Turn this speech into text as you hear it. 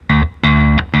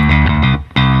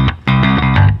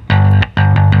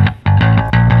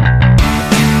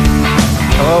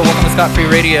Scott Free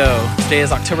Radio. Today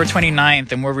is October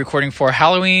 29th, and we're recording for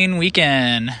Halloween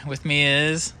weekend. With me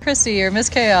is Chrissy, your Miss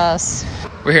Chaos.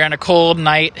 We're here on a cold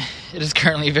night. It is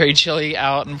currently very chilly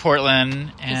out in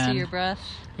Portland. Chrissy, your breath.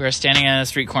 We are standing in a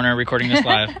street corner recording this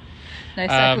live. Nice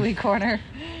echoey corner.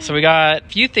 So we got a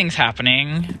few things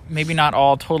happening. Maybe not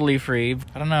all totally free.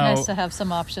 I don't know. Nice to have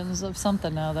some options of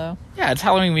something now, though. Yeah, it's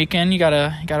Halloween weekend. You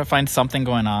gotta find something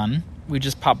going on. We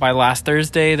just popped by last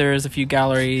Thursday. There's a few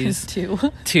galleries.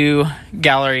 Two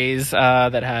galleries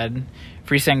that had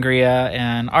free sangria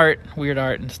and weird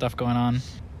art and stuff going on.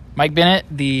 Mike Bennett,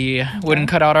 the wooden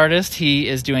cutout artist, he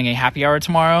is doing a happy hour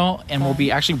tomorrow, and we'll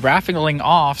be actually raffling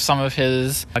off some of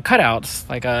his cutouts,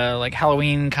 like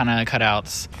Halloween kind of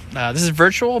cutouts. This is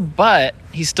virtual, but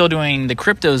he's still doing the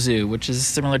Crypto Zoo, which is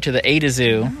similar to the Ada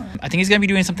Zoo. I think he's going to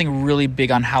be doing something really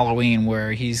big on Halloween,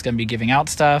 where he's going to be giving out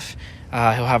stuff.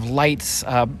 He'll have lights,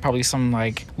 probably some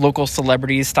local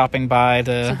celebrities stopping by.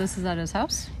 So this is at his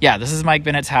house? Yeah, this is Mike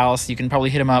Bennett's house. You can probably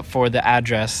hit him up for the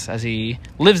address, as he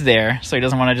lives there, so he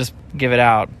doesn't want to just give it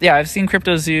out. Yeah, I've seen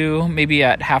Crypto Zoo maybe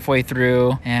at halfway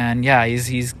through, and yeah,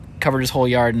 he's covered his whole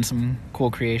yard in some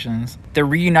cool creations. They're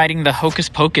reuniting the Hocus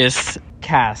Pocus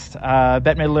cast.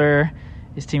 Bette Midler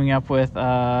is teaming up with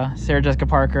Sarah Jessica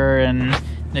Parker and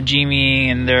Najimy,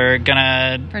 and they're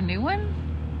gonna... For a new one?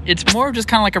 It's more of just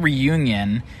kind of like a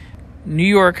reunion. New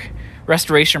York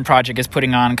Restoration Project is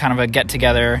putting on kind of a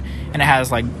get-together, and it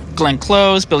has Glenn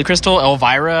Close, Billy Crystal,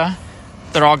 Elvira.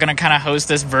 They're all going to kind of host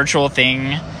this virtual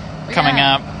thing coming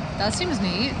up. That seems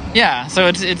neat. Yeah, so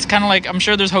it's kind of like, I'm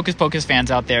sure there's Hocus Pocus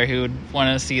fans out there who would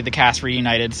want to see the cast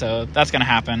reunited, so that's going to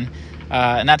happen.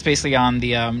 And that's basically on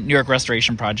the New York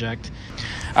Restoration Project.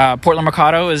 Portland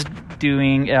Mercado is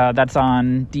doing, that's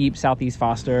on Deep Southeast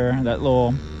Foster, that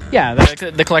little... Yeah,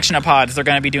 the collection of pods. They're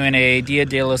going to be doing a Dia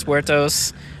de los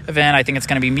Muertos event. I think it's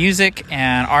going to be music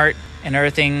and art and other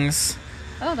things.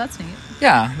 Oh, that's neat.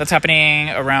 Yeah, that's happening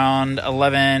around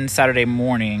 11 Saturday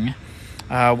morning.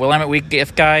 Willamette Week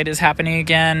gift guide is happening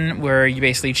again, where you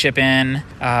basically chip in.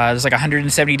 There's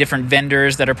 170 different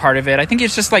vendors that are part of it. I think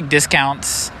it's just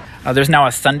discounts. There's now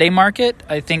a Sunday market.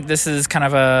 I think this is kind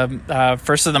of a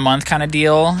first of the month kind of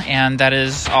deal, and that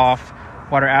is off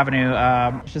Water Avenue.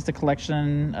 It's just a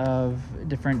collection of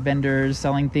different vendors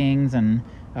selling things and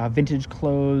vintage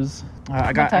clothes.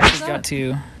 I got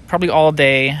to probably all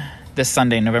day this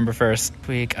Sunday, November 1st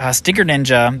week. Sticker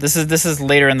Ninja. This is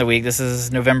later in the week. This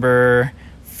is November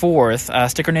 4th.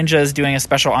 Sticker Ninja is doing a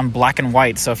special on black and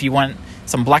white. So if you want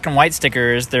some black and white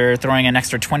stickers, they're throwing an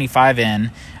extra 25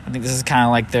 in. I think this is kind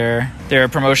of like their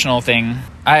promotional thing.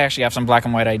 I actually have some black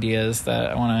and white ideas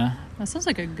that I want to... That sounds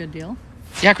like a good deal.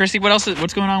 Yeah, Christy, what's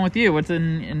going on with you? What's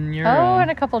in your... in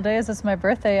a couple of days, it's my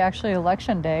birthday, actually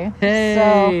election day.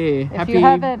 Hey, so if you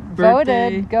haven't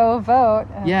voted, go vote.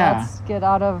 And let's get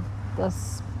out of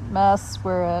this mess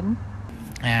we're in.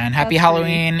 And happy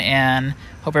Halloween, and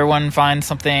hope everyone finds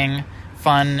something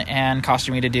fun and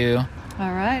costumey to do.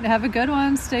 All right, have a good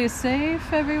one. Stay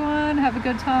safe, everyone. Have a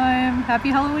good time.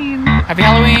 Happy Halloween. Happy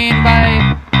Halloween. Bye.